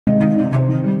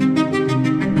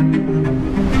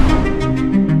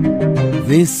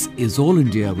This is All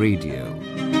India Radio.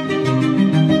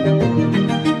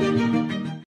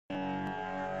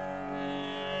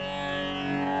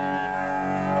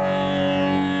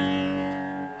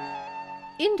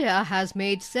 India has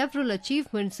made several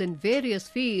achievements in various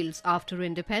fields after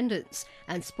independence,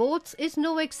 and sports is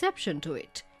no exception to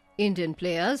it. Indian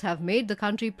players have made the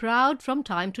country proud from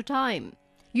time to time.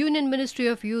 Union Ministry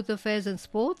of Youth Affairs and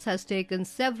Sports has taken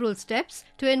several steps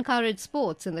to encourage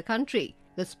sports in the country.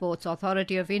 The Sports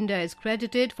Authority of India is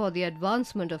credited for the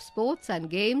advancement of sports and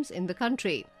games in the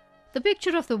country. The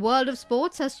picture of the world of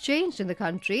sports has changed in the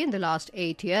country in the last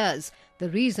 8 years. The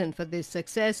reason for this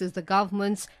success is the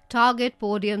government's Target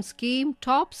Podium Scheme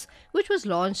TOPS, which was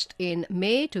launched in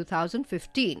May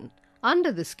 2015.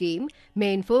 Under the scheme,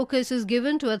 main focus is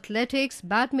given to athletics,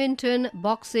 badminton,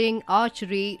 boxing,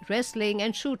 archery, wrestling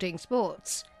and shooting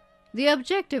sports. The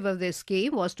objective of this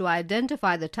scheme was to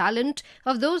identify the talent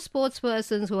of those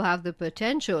sportspersons who have the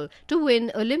potential to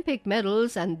win Olympic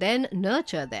medals and then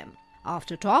nurture them.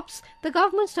 After TOPS, the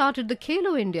government started the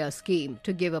Khelo India scheme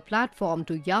to give a platform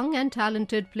to young and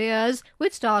talented players,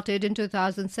 which started in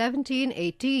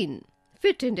 2017-18.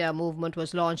 Fit India movement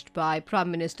was launched by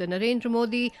Prime Minister Narendra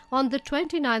Modi on the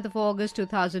 29th of August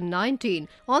 2019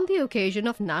 on the occasion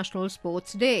of National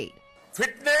Sports Day.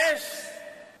 Fitness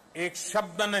एक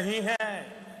शब्द नहीं है,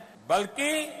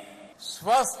 बल्कि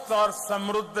स्वस्थ और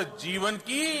समृद्ध जीवन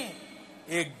की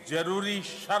एक जरूरी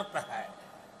शर्त है।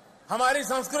 हमारी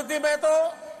संस्कृति में तो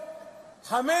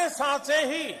हमेशा से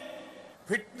ही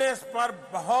फिटनेस पर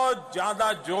बहुत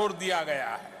ज्यादा जोर दिया गया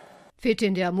है। Fit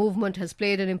India movement has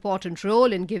played an important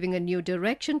role in giving a new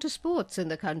direction to sports in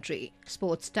the country.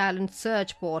 Sports Talent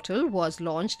Search Portal was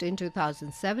launched in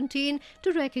 2017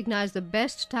 to recognize the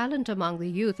best talent among the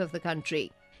youth of the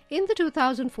country. In the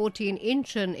 2014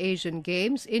 Incheon Asian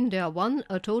Games, India won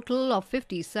a total of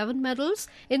 57 medals,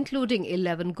 including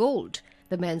 11 gold.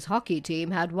 The men's hockey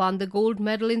team had won the gold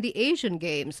medal in the Asian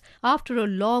Games after a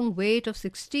long wait of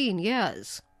 16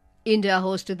 years. India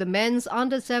hosted the Men's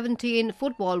Under-17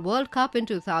 Football World Cup in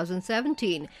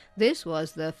 2017. This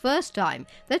was the first time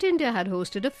that India had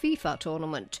hosted a FIFA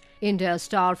tournament. India's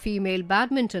star female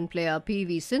badminton player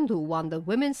PV Sindhu won the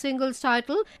women's singles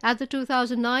title at the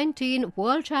 2019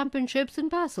 World Championships in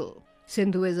Basel.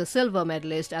 Sindhu is a silver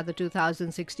medalist at the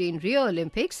 2016 Rio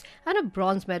Olympics and a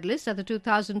bronze medalist at the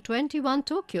 2021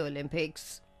 Tokyo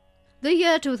Olympics. The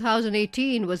year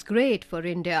 2018 was great for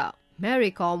India.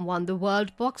 Mary Kom won the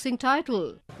world boxing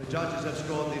title. The judges have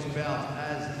scored this bout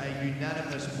as a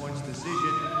unanimous points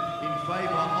decision in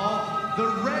favour of the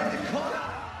red corner.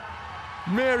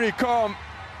 Mary Kom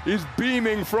is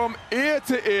beaming from ear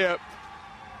to ear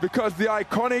because the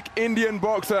iconic Indian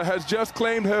boxer has just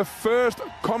claimed her first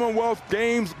Commonwealth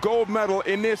Games gold medal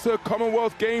in this her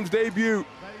Commonwealth Games debut.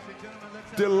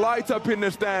 Delight up in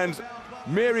the stands.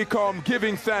 Mary Kom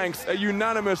giving thanks, a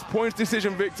unanimous points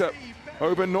decision victor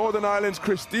over Northern Ireland's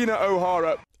Christina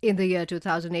O'Hara. In the year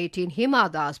 2018,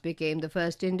 Hima Das became the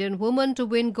first Indian woman to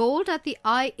win gold at the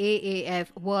IAAF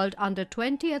World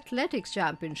Under-20 Athletics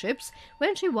Championships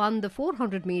when she won the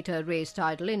 400-meter race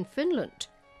title in Finland.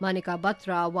 Manika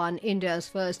Batra won India's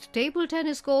first table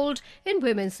tennis gold in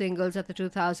women's singles at the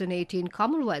 2018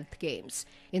 Commonwealth Games.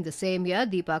 In the same year,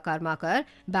 Deepa Karmakar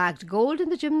bagged gold in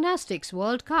the Gymnastics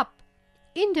World Cup.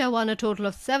 India won a total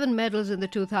of 7 medals in the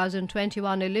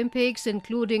 2021 Olympics,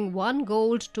 including 1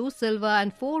 gold, 2 silver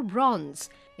and 4 bronze.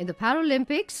 In the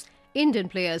Paralympics, Indian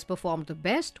players performed the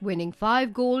best, winning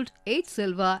 5 gold, 8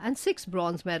 silver and 6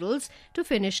 bronze medals to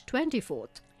finish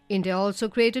 24th. India also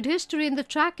created history in the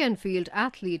track and field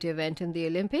athlete event in the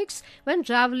Olympics when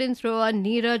javelin thrower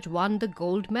Neeraj won the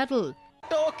gold medal.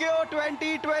 Tokyo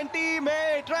 2020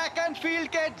 में track and field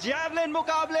के javelin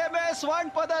मुकाबले में स्वर्ण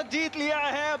पदक जीत लिया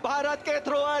है भारत के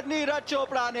thrower Neeraj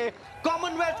Chopra ने।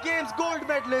 Commonwealth games gold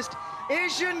medallist,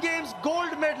 Asian games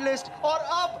gold medallist और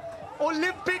अब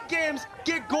ओलंपिक गेम्स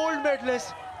के gold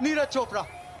medallist Neeraj Chopra.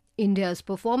 India's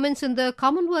performance in the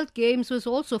Commonwealth Games was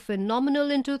also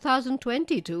phenomenal in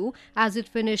 2022 as it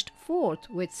finished 4th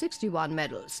with 61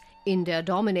 medals. India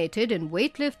dominated in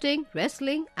weightlifting,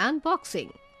 wrestling and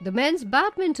boxing. The men's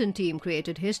badminton team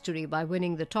created history by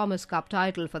winning the Thomas Cup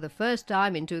title for the first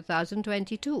time in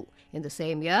 2022. In the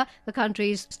same year, the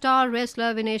country's star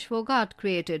wrestler Vinesh Phogat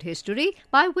created history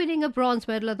by winning a bronze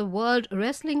medal at the World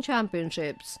Wrestling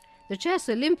Championships. The Chess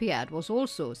Olympiad was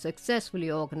also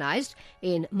successfully organized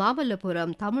in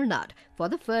Mamallapuram, Tamil Nadu for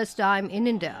the first time in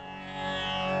India.